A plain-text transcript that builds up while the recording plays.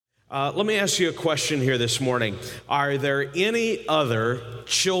Let me ask you a question here this morning. Are there any other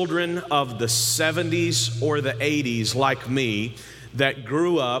children of the 70s or the 80s like me that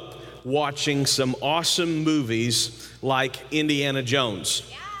grew up watching some awesome movies like Indiana Jones?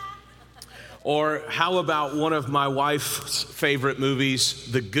 Or how about one of my wife's favorite movies,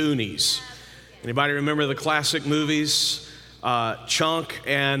 The Goonies? Anybody remember the classic movies? Chunk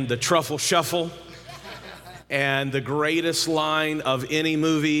and the Truffle Shuffle? And the greatest line of any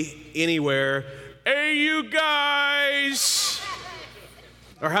movie, anywhere, "Hey, you guys!"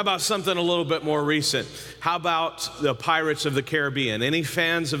 Or how about something a little bit more recent? How about the Pirates of the Caribbean? Any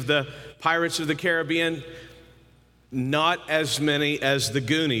fans of the Pirates of the Caribbean? Not as many as the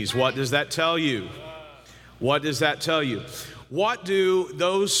Goonies. What does that tell you? What does that tell you? What do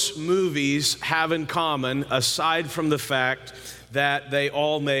those movies have in common aside from the fact that they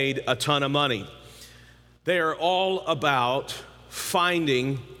all made a ton of money? They are all about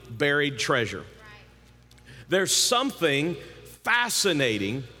finding buried treasure. There's something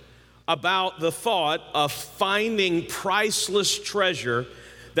fascinating about the thought of finding priceless treasure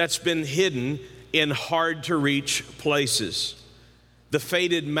that's been hidden in hard-to-reach places. The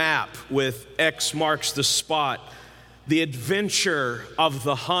faded map with X marks the spot, the adventure of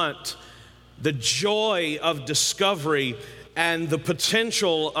the hunt, the joy of discovery, and the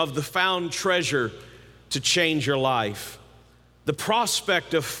potential of the found treasure to change your life. The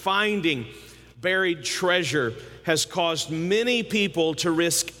prospect of finding buried treasure has caused many people to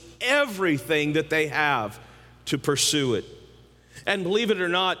risk everything that they have to pursue it. And believe it or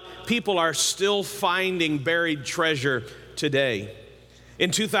not, people are still finding buried treasure today.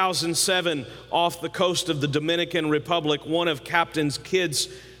 In 2007, off the coast of the Dominican Republic, one of Captain Kidd's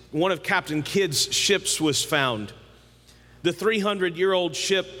ships was found. The 300-year-old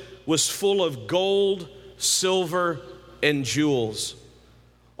ship was full of gold, silver, and jewels.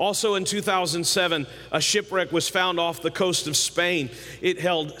 Also in 2007, a shipwreck was found off the coast of Spain. It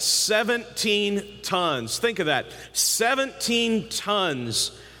held 17 tons. Think of that, 17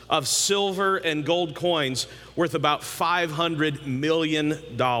 tons of silver and gold coins worth about $500 million.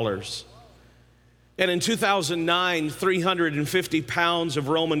 And in 2009, 350 pounds of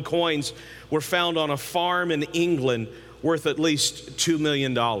Roman coins were found on a farm in England worth at least $2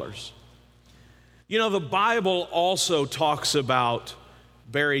 million. You know, the Bible also talks about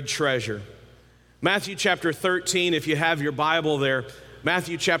buried treasure. Matthew chapter 13, if you have your Bible there,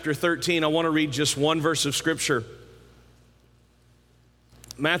 Matthew chapter 13, I want to read just one verse of Scripture.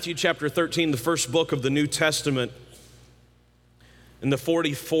 Matthew chapter 13, the first book of the New Testament, in the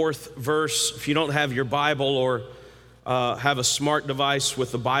 44th verse. If you don't have your Bible or have a smart device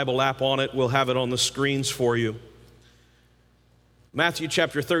with the Bible app on it, we'll have it on the screens for you. Matthew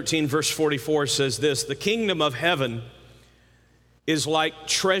chapter 13, verse 44 says this: "The kingdom of heaven is like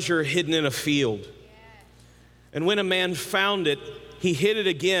treasure hidden in a field. And when a man found it, he hid it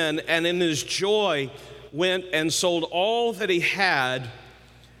again, and in his joy went and sold all that he had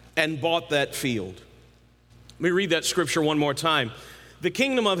and bought that field." Let me read that scripture one more time. "The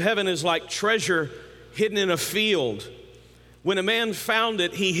kingdom of heaven is like treasure hidden in a field. When a man found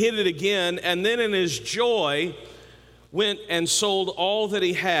it, he hid it again, and then in his joy went and sold all that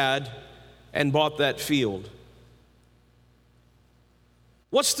he had and bought that field."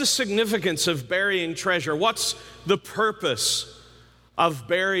 What's the significance of burying treasure? What's the purpose of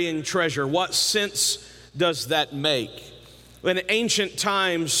burying treasure? What sense does that make? In ancient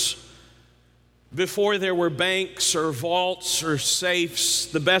times, before there were banks or vaults or safes,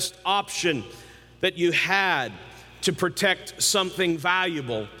 the best option that you had to protect something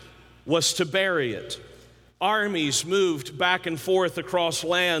valuable was to bury it. Armies moved back and forth across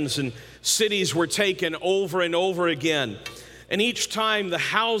lands, and cities were taken over and over again. And each time the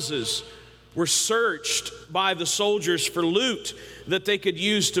houses were searched by the soldiers for loot that they could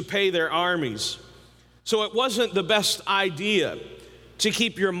use to pay their armies. So it wasn't the best idea to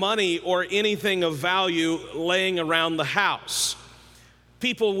keep your money or anything of value laying around the house.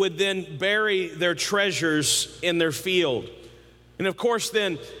 People would then bury their treasures in their field. And of course,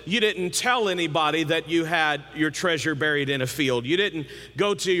 then you didn't tell anybody that you had your treasure buried in a field. You didn't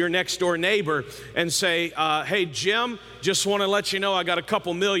go to your next door neighbor and say, "Hey, Jim, just want to let you know I got a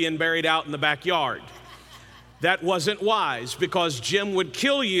couple million buried out in the backyard." That wasn't wise, because Jim would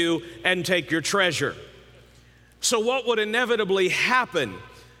kill you and take your treasure. So what would inevitably happen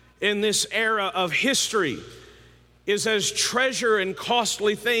in this era of history is, as treasure and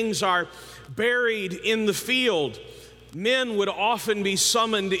costly things are buried in the field, men would often be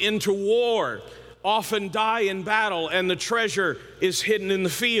summoned into war, often die in battle, and the treasure is hidden in the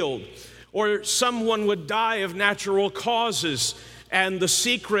field. Or someone would die of natural causes, and the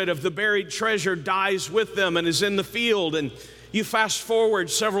secret of the buried treasure dies with them and is in the field. And you fast forward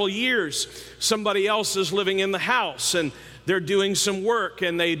several years, somebody else is living in the house and they're doing some work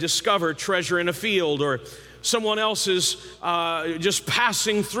and they discover treasure in a field, or someone else is just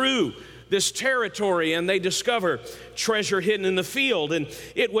passing through this territory and they discover treasure hidden in the field. And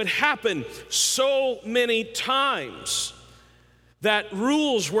it would happen so many times that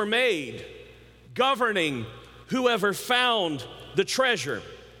rules were made governing whoever found the treasure.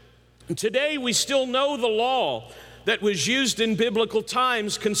 And today we still know the law that was used in biblical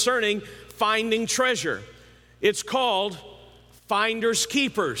times concerning finding treasure. It's called finders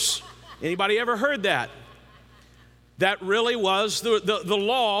keepers. Anybody ever heard that? That really was the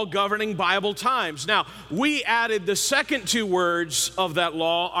law governing Bible times. Now, we added the second two words of that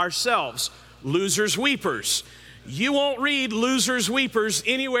law ourselves, losers weepers. You won't read losers weepers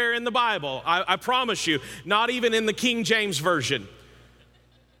anywhere in the Bible, I promise you, not even in the King James Version.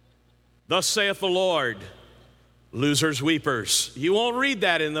 Thus saith the Lord, losers weepers. You won't read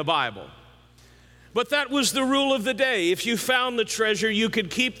that in the Bible. But that was the rule of the day. If you found the treasure, you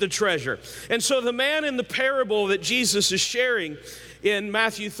could keep the treasure. And so the man in the parable that Jesus is sharing in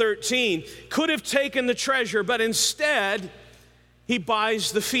Matthew 13 could have taken the treasure, but instead he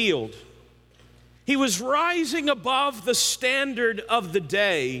buys the field. He was rising above the standard of the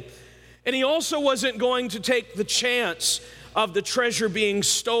day, and he also wasn't going to take the chance of the treasure being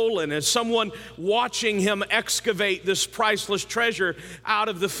stolen as someone watching him excavate this priceless treasure out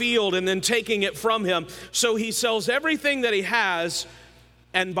of the field and then taking it from him. So he sells everything that he has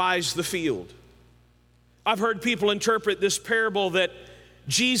and buys the field. I've heard people interpret this parable that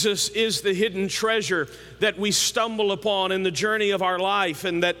Jesus is the hidden treasure that we stumble upon in the journey of our life,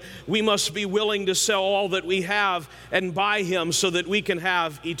 and that we must be willing to sell all that we have and buy him so that we can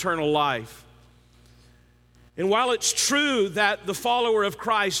have eternal life. And while it's true that the follower of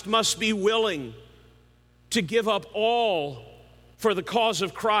Christ must be willing to give up all for the cause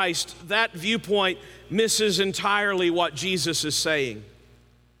of Christ, that viewpoint misses entirely what Jesus is saying.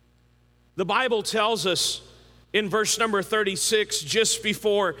 The Bible tells us in verse number 36, just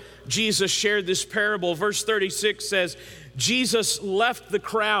before Jesus shared this parable, verse 36 says, Jesus left the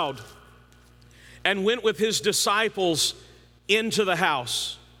crowd and went with his disciples into the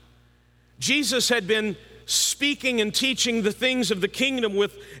house. Jesus had been speaking and teaching the things of the kingdom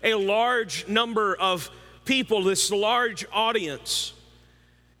with a large number of people, this large audience.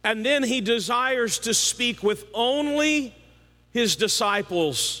 And then he desires to speak with only his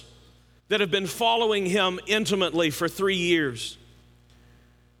disciples that have been following him intimately for 3 years.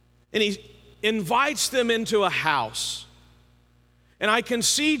 And he invites them into a house. And I can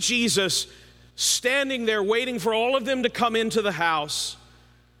see Jesus standing there waiting for all of them to come into the house,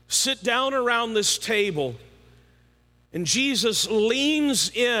 sit down around this table, and Jesus leans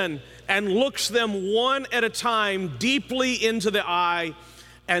in and looks them one at a time deeply into the eye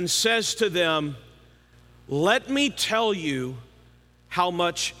and says to them, "Let me tell you how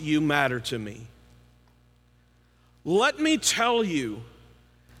much you matter to me. Let me tell you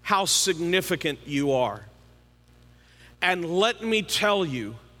how significant you are. And let me tell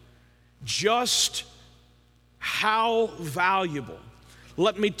you just how valuable.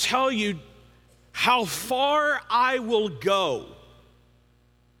 Let me tell you how far I will go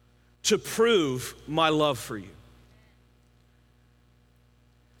to prove my love for you."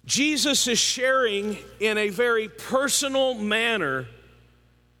 Jesus is sharing in a very personal manner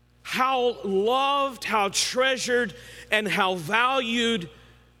how loved, how treasured, and how valued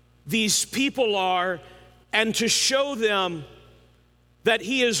these people are, and to show them that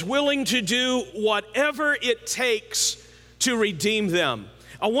he is willing to do whatever it takes to redeem them.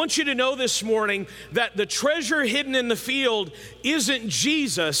 I want you to know this morning that the treasure hidden in the field isn't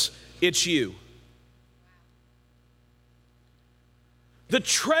Jesus, it's you. The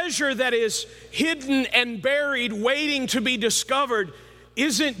treasure that is hidden and buried, waiting to be discovered,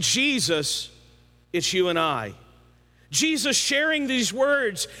 isn't Jesus, it's you and I. Jesus sharing these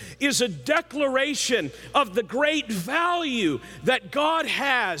words is a declaration of the great value that God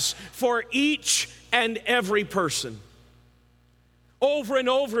has for each and every person. Over and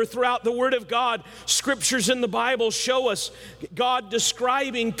over throughout the Word of God, scriptures in the Bible show us God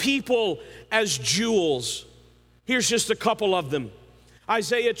describing people as jewels. Here's just a couple of them.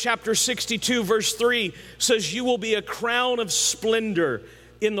 Isaiah chapter 62 verse 3 says, "You will be a crown of splendor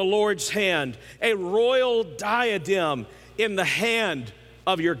in the Lord's hand, a royal diadem in the hand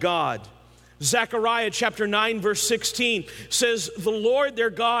of your God." Zechariah chapter 9, verse 16 says, the Lord their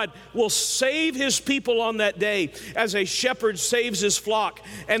God will save his people on that day as a shepherd saves his flock,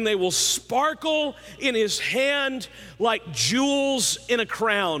 and they will sparkle in his hand like jewels in a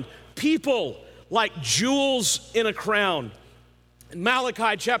crown. People like jewels in a crown.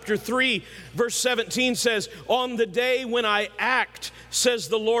 Malachi chapter 3, verse 17 says, on the day when I act, says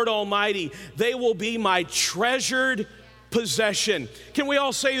the Lord Almighty, they will be my treasured possession. Can we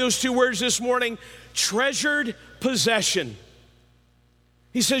all say those two words this morning? Treasured possession.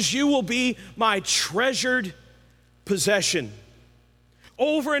 He says, you will be my treasured possession.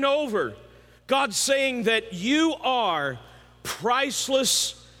 Over and over, God's saying that you are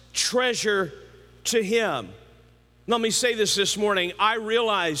priceless treasure to him. Let me say this morning. I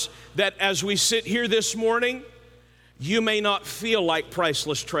realize that as we sit here this morning, you may not feel like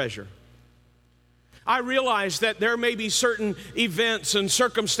priceless treasure. I realize that there may be certain events and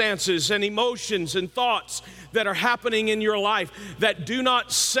circumstances and emotions and thoughts that are happening in your life that do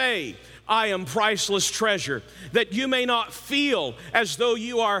not say, I am priceless treasure. That you may not feel as though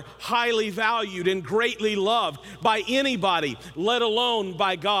you are highly valued and greatly loved by anybody, let alone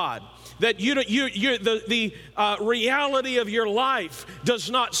by God. That the reality of your life does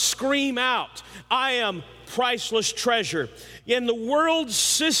not scream out, I am priceless treasure. And the world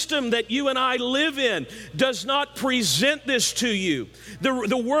system that you and I live in does not present this to you.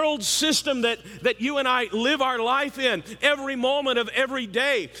 The world system that you and I live our life in every moment of every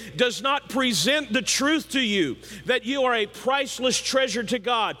day does not present the truth to you that you are a priceless treasure to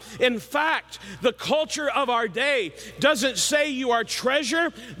God. In fact, the culture of our day doesn't say you are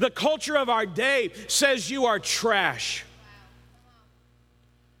treasure. The culture of our day says you are trash.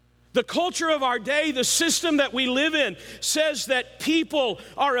 The culture of our day, the system that we live in, says that people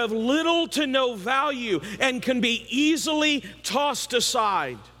are of little to no value and can be easily tossed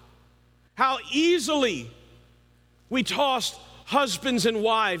aside. How easily we toss husbands and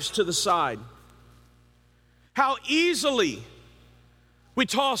wives to the side. How easily we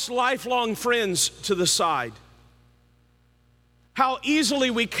toss lifelong friends to the side. How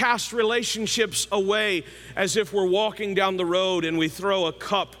easily we cast relationships away as if we're walking down the road and we throw a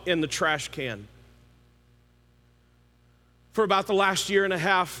cup in the trash can. For about the last year and a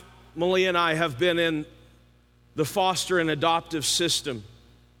half, Malia and I have been in the foster and adoptive system.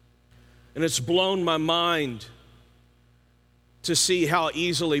 And it's blown my mind to see how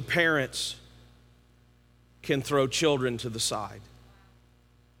easily parents can throw children to the side.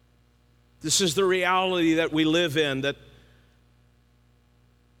 This is the reality that we live in, that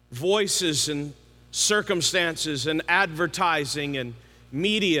voices and circumstances and advertising and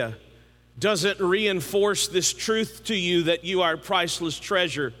media doesn't reinforce this truth to you that you are a priceless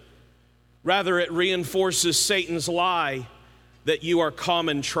treasure. Rather, it reinforces Satan's lie that you are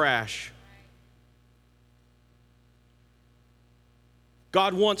common trash.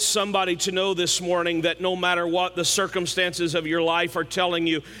 God wants somebody to know this morning that no matter what the circumstances of your life are telling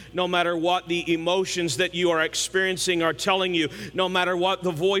you, no matter what the emotions that you are experiencing are telling you, no matter what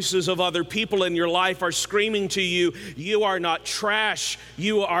the voices of other people in your life are screaming to you, you are not trash,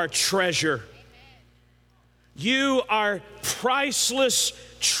 you are treasure. You are priceless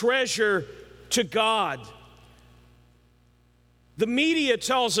treasure to God. The media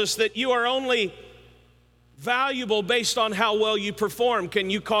tells us that you are only valuable based on how well you perform. Can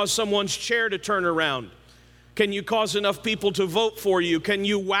you cause someone's chair to turn around? Can you cause enough people to vote for you? Can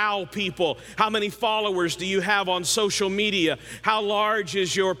you wow people? How many followers do you have on social media? How large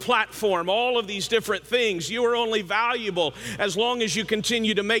is your platform? All of these different things. You are only valuable as long as you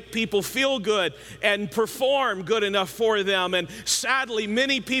continue to make people feel good and perform good enough for them. And sadly,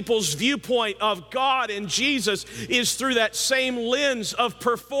 many people's viewpoint of God and Jesus is through that same lens of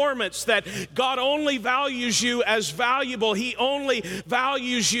performance, that God only values you as valuable. He only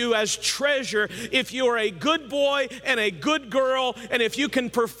values you as treasure if you are a good boy and a good girl, and if you can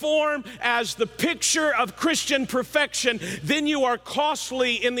perform as the picture of Christian perfection, then you are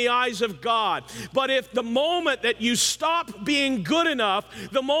costly in the eyes of God. But if the moment that you stop being good enough,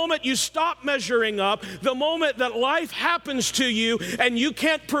 the moment you stop measuring up, the moment that life happens to you and you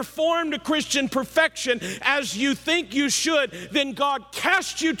can't perform to Christian perfection as you think you should, then God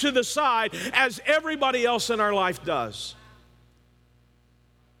casts you to the side as everybody else in our life does.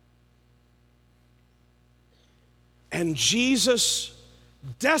 And Jesus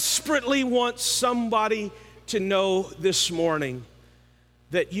desperately wants somebody to know this morning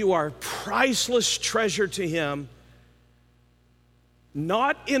that you are priceless treasure to Him,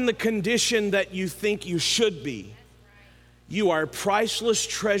 not in the condition that you think you should be. You are priceless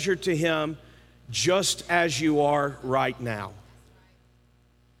treasure to Him just as you are right now.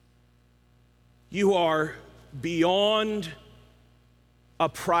 You are beyond a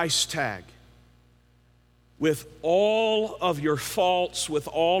price tag. With all of your faults, with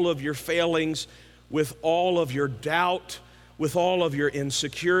all of your failings, with all of your doubt, with all of your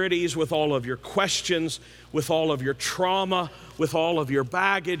insecurities, with all of your questions, with all of your trauma, with all of your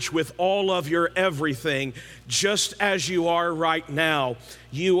baggage, with all of your everything, just as you are right now,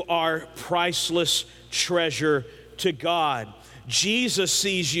 you are priceless treasure to God. Jesus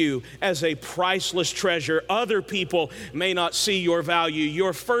sees you as a priceless treasure. Other people may not see your value.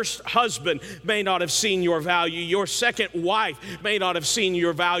 Your first husband may not have seen your value. Your second wife may not have seen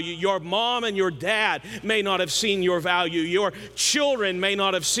your value. Your mom and your dad may not have seen your value. Your children may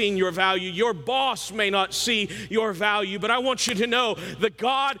not have seen your value. Your boss may not see your value. But I want you to know the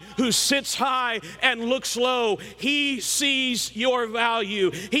God who sits high and looks low, He sees your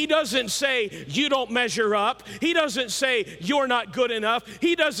value. He doesn't say you don't measure up. He doesn't say you're not good enough.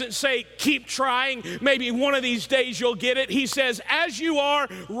 He doesn't say keep trying, maybe one of these days you'll get it. He says, as you are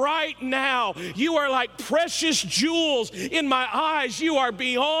right now, you are like precious jewels in my eyes. You are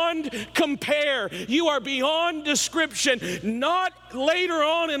beyond compare. You are beyond description. Not later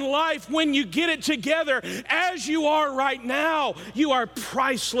on in life when you get it together. As you are right now, you are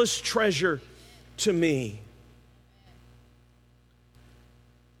priceless treasure to me.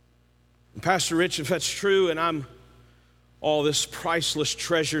 And Pastor Rich, if that's true, and I'm all this priceless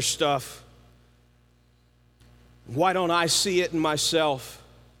treasure stuff, why don't I see it in myself?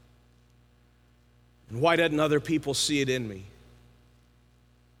 And why doesn't other people see it in me?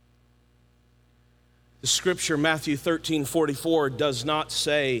 The scripture, Matthew 13:44, does not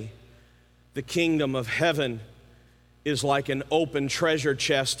say the kingdom of heaven is like an open treasure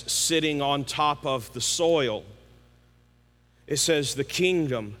chest sitting on top of the soil. It says the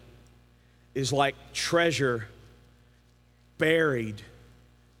kingdom is like treasure buried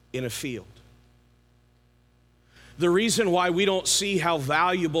in a field. The reason why we don't see how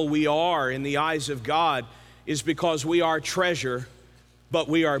valuable we are in the eyes of God is because we are treasure, but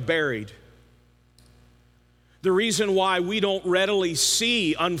we are buried. The reason why we don't readily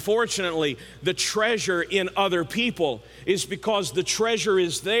see, unfortunately, the treasure in other people is because the treasure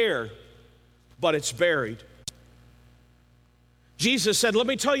is there, but it's buried. Jesus said, let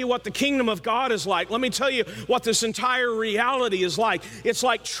me tell you what the kingdom of God is like. Let me tell you what this entire reality is like. It's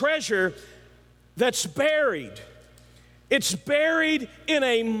like treasure that's buried. It's buried in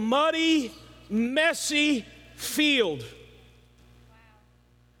a muddy, messy field.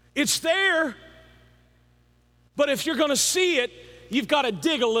 It's there, but if you're going to see it, you've got to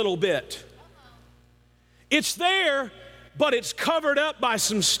dig a little bit. It's there, but it's covered up by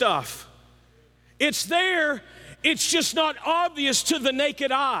some stuff. It's there, it's just not obvious to the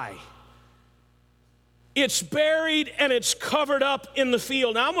naked eye. It's buried and it's covered up in the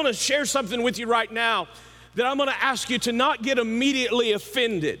field. Now, I'm going to share something with you right now that I'm going to ask you to not get immediately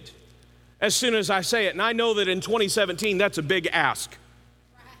offended as soon as I say it. And I know that in 2017, that's a big ask.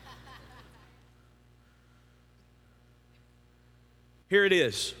 Here it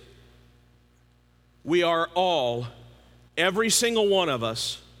is. We are all, every single one of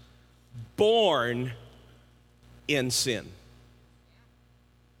us, born in sin.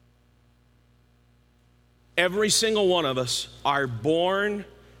 Every single one of us are born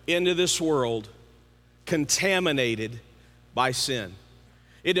into this world contaminated by sin.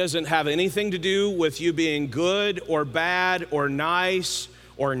 It doesn't have anything to do with you being good or bad or nice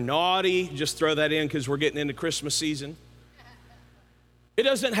or naughty. Just throw that in because we're getting into Christmas season. It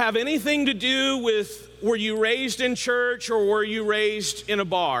doesn't have anything to do with were you raised in church or were you raised in a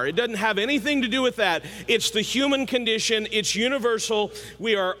bar. It doesn't have anything to do with that. It's the human condition. It's universal.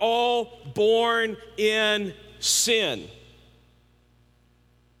 We are all born in sin.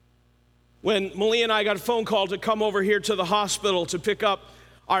 When Malia and I got a phone call to come over here to the hospital to pick up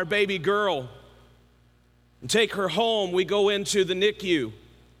our baby girl and take her home, we go into the NICU.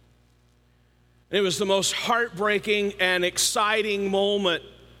 It was the most heartbreaking and exciting moment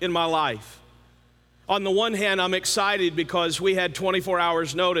in my life. On the one hand, I'm excited because we had 24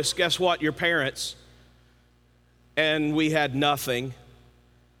 hours notice. Guess what? Your parents. And we had nothing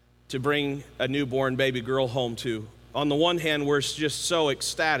to bring a newborn baby girl home to. On the one hand, we're just so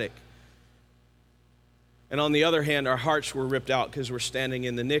ecstatic. And on the other hand, our hearts were ripped out because we're standing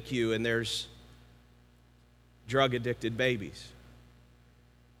in the NICU and there's drug-addicted babies.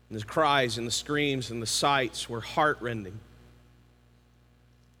 And the cries and the screams and the sights were heartrending.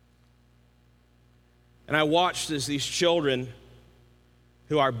 And I watched as these children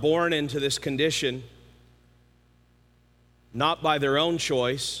who are born into this condition, not by their own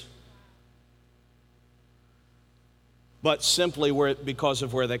choice, but simply because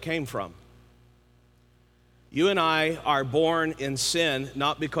of where they came from. You and I are born in sin,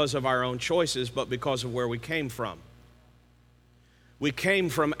 not because of our own choices, but because of where we came from. We came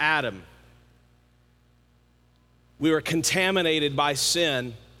from Adam. We were contaminated by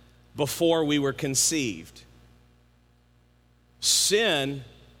sin before we were conceived. Sin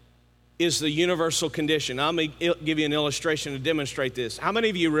is the universal condition. I'm going to give you an illustration to demonstrate this. How many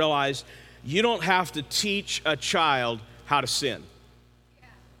of you realize you don't have to teach a child how to sin?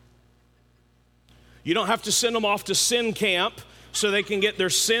 You don't have to send them off to sin camp so they can get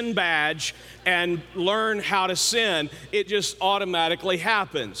their sin badge and learn how to sin. It just automatically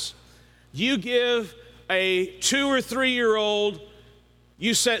happens. You give a 2 or 3 year old,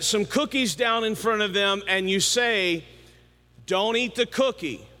 you set some cookies down in front of them and you say, don't eat the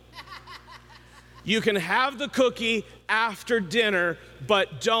cookie. You can have the cookie after dinner,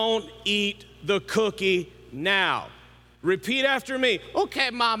 but don't eat the cookie now. Repeat after me. Okay,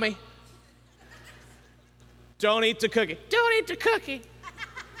 mommy. Don't eat the cookie. Don't eat the cookie.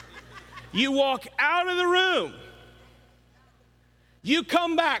 You walk out of the room. You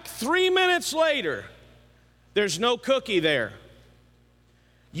come back 3 minutes later. There's no cookie there.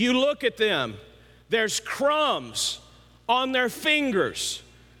 You look at them. There's crumbs on their fingers,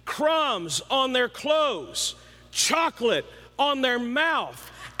 crumbs on their clothes, chocolate on their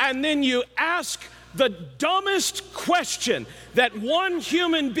mouth. And then you ask the dumbest question that one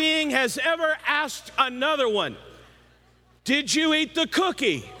human being has ever asked another one. Did you eat the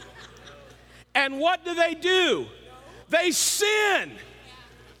cookie? And what do? They sin.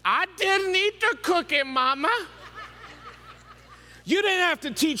 I didn't eat the cookie, Mama. You didn't have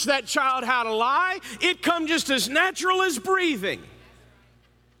to teach that child how to lie. It come just as natural as breathing.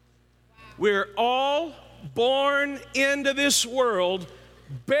 We're all born into this world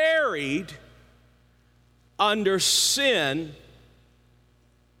buried under sin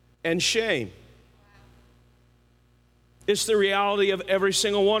and shame. It's the reality of every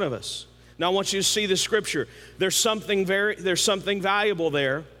single one of us. Now I want you to see the scripture. There's something valuable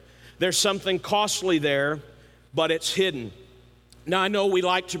there. There's something costly there, but it's hidden. Now I know we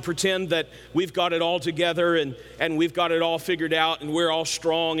like to pretend that we've got it all together and we've got it all figured out and we're all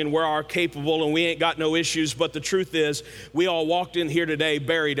strong and we're all capable and we ain't got no issues, but the truth is we all walked in here today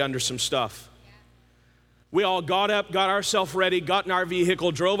buried under some stuff. We all got up, got ourselves ready, got in our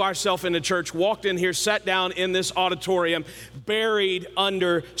vehicle, drove ourselves into church, walked in here, sat down in this auditorium, buried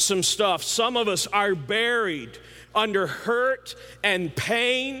under some stuff. Some of us are buried under hurt and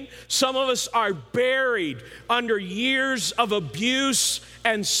pain. Some of us are buried under years of abuse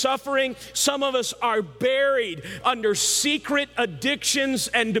and suffering. Some of us are buried under secret addictions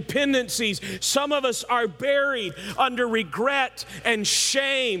and dependencies. Some of us are buried under regret and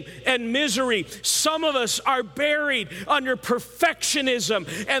shame and misery. Some of us are buried under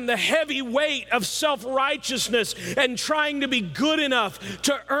perfectionism and the heavy weight of self-righteousness and trying to be good enough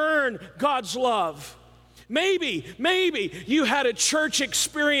to earn God's love. Maybe you had a church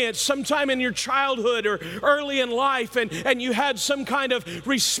experience sometime in your childhood or early in life and you had some kind of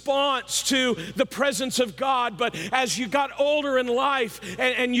response to the presence of God, but as you got older in life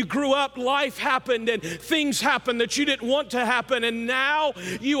and you grew up, life happened and things happened that you didn't want to happen, and now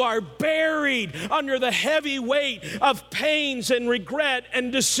you are buried under the heavy weight of pains and regret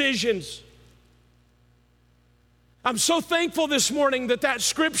and decisions. I'm so thankful this morning that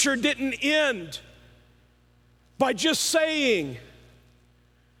scripture didn't end by just saying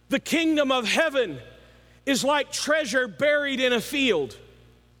the kingdom of heaven is like treasure buried in a field.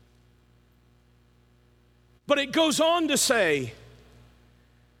 But it goes on to say,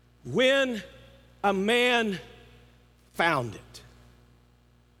 when a man found it.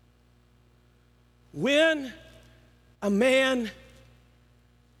 When a man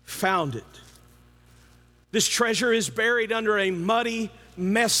found it. This treasure is buried under a muddy,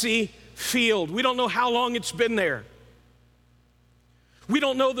 messy field. We don't know how long it's been there. We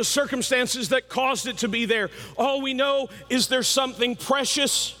don't know the circumstances that caused it to be there. All we know is there's something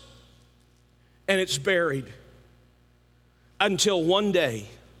precious and it's buried until one day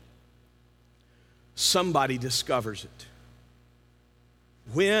somebody discovers it.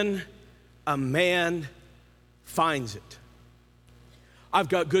 When a man finds it. I've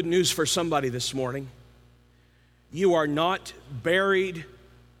got good news for somebody this morning. You are not buried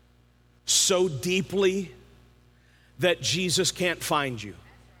so deeply that Jesus can't find you.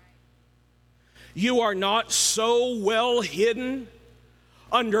 You are not so well hidden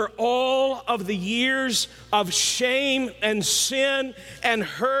under all of the years of shame and sin and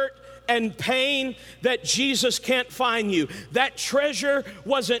hurt and pain that Jesus can't find you. That treasure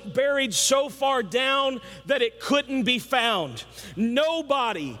wasn't buried so far down that it couldn't be found.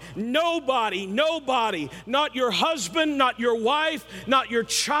 Nobody, not your husband, not your wife, not your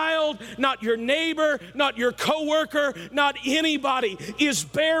child, not your neighbor, not your coworker, not anybody is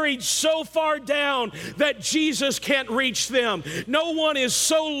buried so far down that Jesus can't reach them. No one is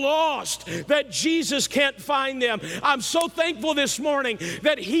so lost that Jesus can't find them. I'm so thankful this morning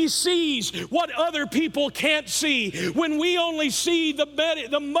that He sees what other people can't see. When we only see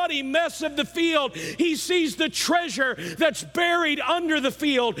the muddy mess of the field, He sees the treasure that's buried under the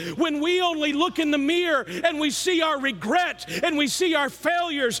field. When we only look in the mirror and we see our regret and we see our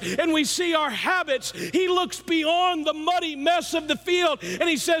failures and we see our habits, He looks beyond the muddy mess of the field and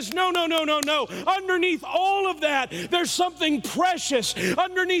He says, no. Underneath all of that, there's something precious.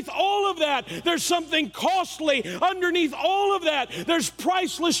 Underneath all of that, there's something costly. Underneath all of that, there's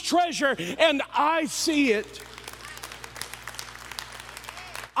priceless treasure, and I see it.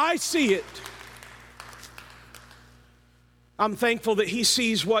 I see it. I'm thankful that He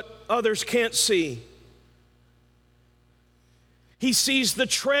sees what others can't see. He sees the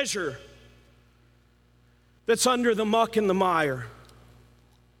treasure that's under the muck and the mire.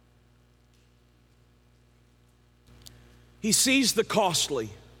 He sees the costly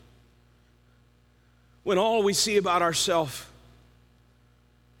when all we see about ourselves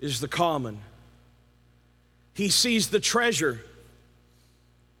is the common. He sees the treasure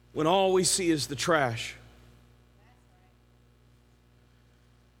when all we see is the trash.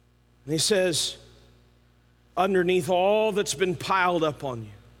 And He says, underneath all that's been piled up on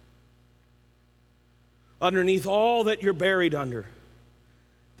you, underneath all that you're buried under,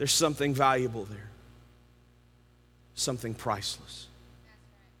 there's something valuable there. Something priceless.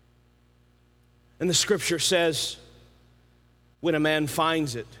 And the scripture says, when a man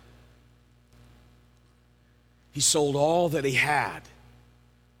finds it, he sold all that he had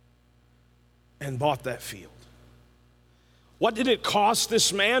and bought that field. What did it cost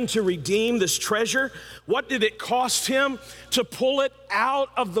this man to redeem this treasure? What did it cost him to pull it out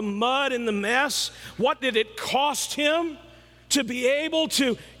of the mud and the mess? What did it cost him to be able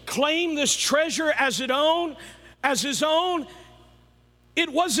to claim this treasure as his own?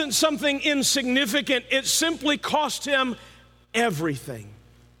 It wasn't something insignificant. It simply cost him everything.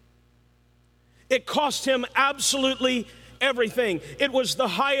 It cost him absolutely everything. It was the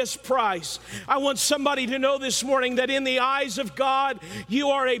highest price. I want somebody to know this morning that in the eyes of God, you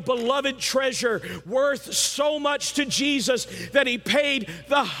are a beloved treasure worth so much to Jesus that He paid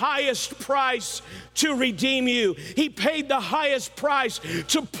the highest price to redeem you. He paid the highest price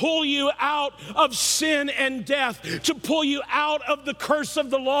to pull you out of sin and death, to pull you out of the curse of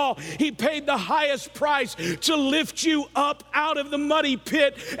the law. He paid the highest price to lift you up out of the muddy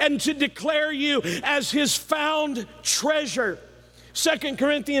pit and to declare you as His found treasure. 2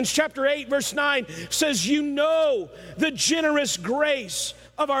 Corinthians chapter 8 verse 9 says, you know the generous grace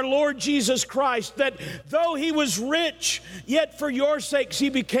of our Lord Jesus Christ, that though He was rich, yet for your sakes He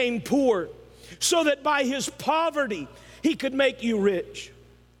became poor, so that by His poverty He could make you rich.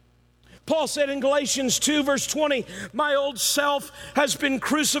 Paul said in Galatians 2 verse 20, my old self has been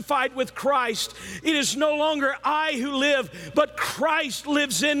crucified with Christ. It is no longer I who live, but Christ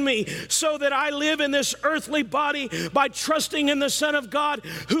lives in me, so that I live in this earthly body by trusting in the Son of God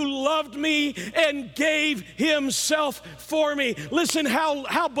who loved me and gave Himself for me. Listen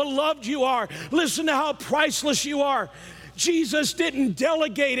how beloved you are. Listen to how priceless you are. Jesus didn't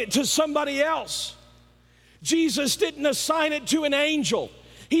delegate it to somebody else. Jesus didn't assign it to an angel.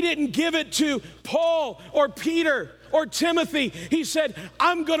 He didn't give it to Paul or Peter or Timothy. He said,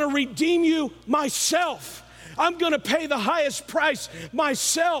 I'm going to redeem you myself. I'm going to pay the highest price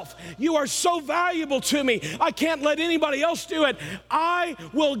myself. You are so valuable to me. I can't let anybody else do it. I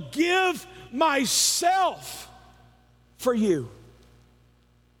will give myself for you.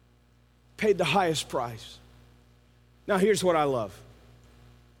 Paid the highest price. Now here's what I love.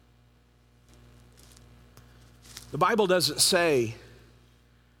 The Bible doesn't say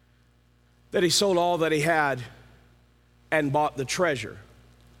that He sold all that He had and bought the treasure.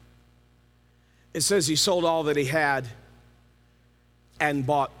 It says He sold all that He had and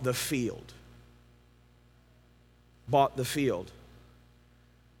bought the field. Bought the field.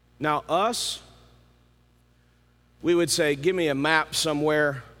 Now us, we would say, give me a map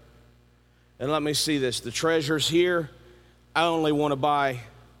somewhere and let me see this. The treasure's here. I only want to buy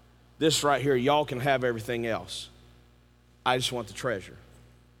this right here. Y'all can have everything else. I just want the treasure.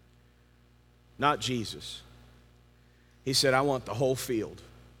 Not Jesus. He said, I want the whole field.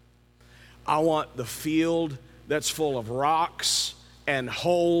 I want the field that's full of rocks and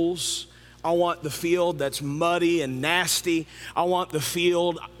holes. I want the field that's muddy and nasty. I want the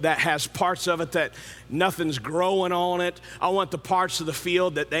field that has parts of it that nothing's growing on it. I want the parts of the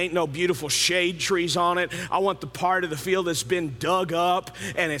field that there ain't no beautiful shade trees on it. I want the part of the field that's been dug up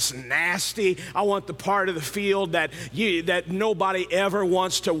and it's nasty. I want the part of the field that nobody ever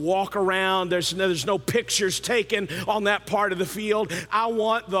wants to walk around. There's no pictures taken on that part of the field. I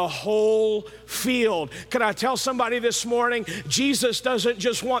want the whole field. Can I tell somebody this morning, Jesus doesn't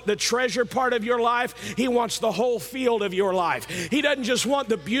just want the treasure part of your life, he wants the whole field of your life. He doesn't just want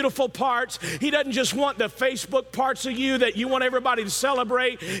the beautiful parts. He doesn't just want the Facebook parts of you that you want everybody to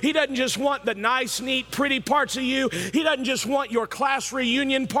celebrate. He doesn't just want the nice, neat, pretty parts of you. He doesn't just want your class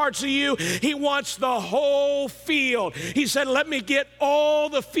reunion parts of you. He wants the whole field. He said, let me get all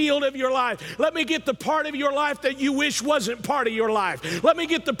the field of your life. Let me get the part of your life that you wish wasn't part of your life. Let me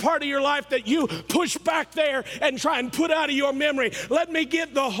get the part of your life that you push back there and try and put out of your memory. Let me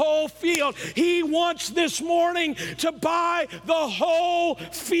get the whole field. He wants this morning to buy the whole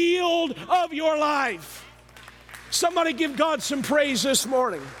field of your life. Somebody give God some praise this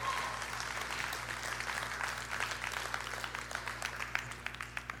morning.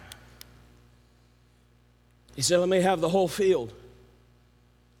 He said, let me have the whole field.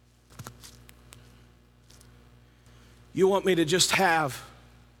 You want me to just have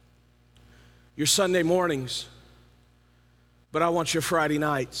your Sunday mornings, but I want your Friday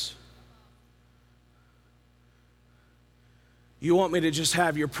nights. You want me to just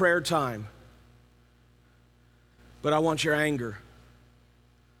have your prayer time, but I want your anger.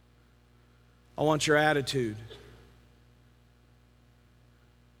 I want your attitude.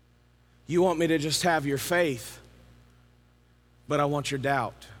 You want me to just have your faith, but I want your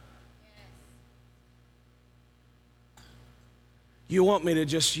doubt. You want me to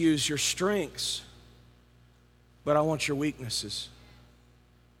just use your strengths, but I want your weaknesses.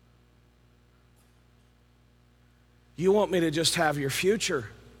 You want me to just have your future,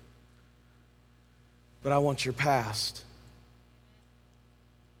 but I want your past.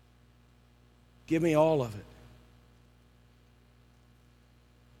 Give me all of it.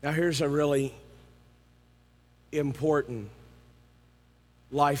 Now here's a really important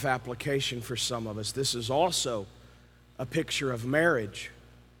life application for some of us. This is also a picture of marriage.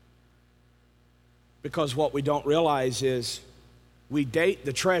 Because what we don't realize is we date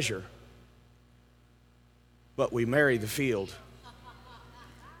the treasure, but we marry the field.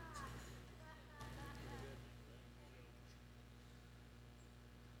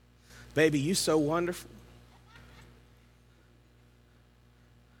 Baby, you so wonderful.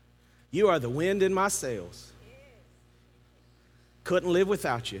 You are the wind in my sails. Couldn't live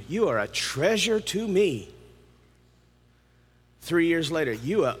without you. You are a treasure to me. 3 years later,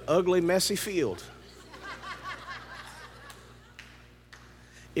 you an ugly, messy field.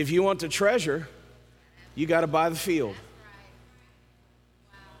 If you want the treasure, you got to buy the field.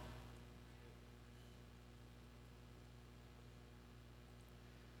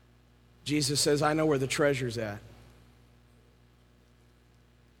 Jesus says, I know where the treasure's at.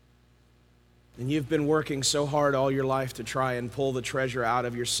 And you've been working so hard all your life to try and pull the treasure out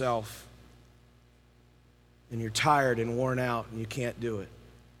of yourself. And you're tired and worn out and you can't do it.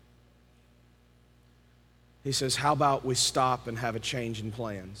 He says, how about we stop and have a change in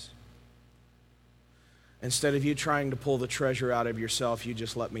plans? Instead of you trying to pull the treasure out of yourself, you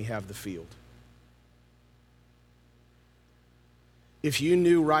just let me have the field. If you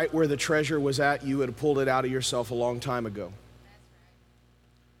knew right where the treasure was at, you would have pulled it out of yourself a long time ago.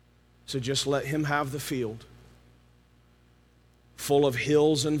 So just let him have the field, full of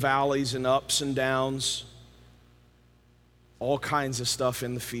hills and valleys and ups and downs, all kinds of stuff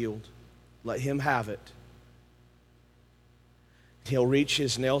in the field. Let him have it. He'll reach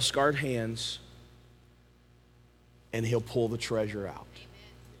his nail-scarred hands and he'll pull the treasure out.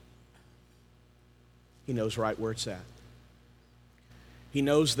 He knows right where it's at. He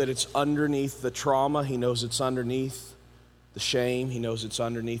knows that it's underneath the trauma. He knows it's underneath the shame. He knows it's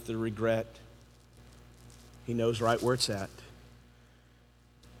underneath the regret. He knows right where it's at.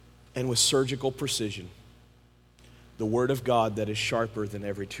 And with surgical precision, the Word of God that is sharper than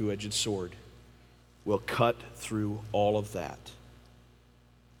every two-edged sword will cut through all of that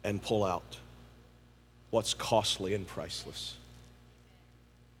and pull out what's costly and priceless.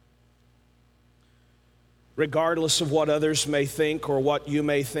 Regardless of what others may think or what you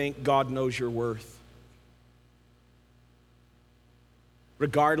may think, God knows your worth.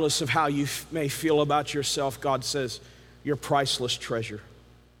 Regardless of how you may feel about yourself, God says, you're priceless treasure.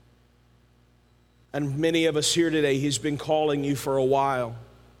 And many of us here today, He's been calling you for a while.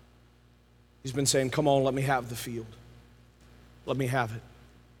 He's been saying, come on, let me have the field. Let me have it.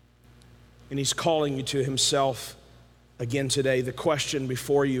 And he's calling you to himself again today. The question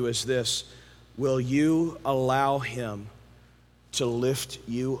before you is this: will you allow him to lift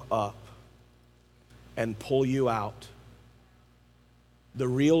you up and pull you out? The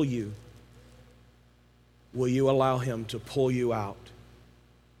real you. Will you allow him to pull you out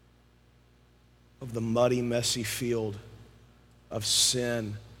of the muddy, messy field of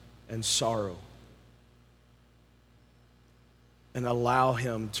sin and sorrow, and allow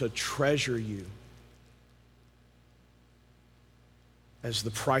him to treasure you as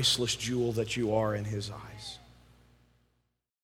the priceless jewel that you are in his eyes?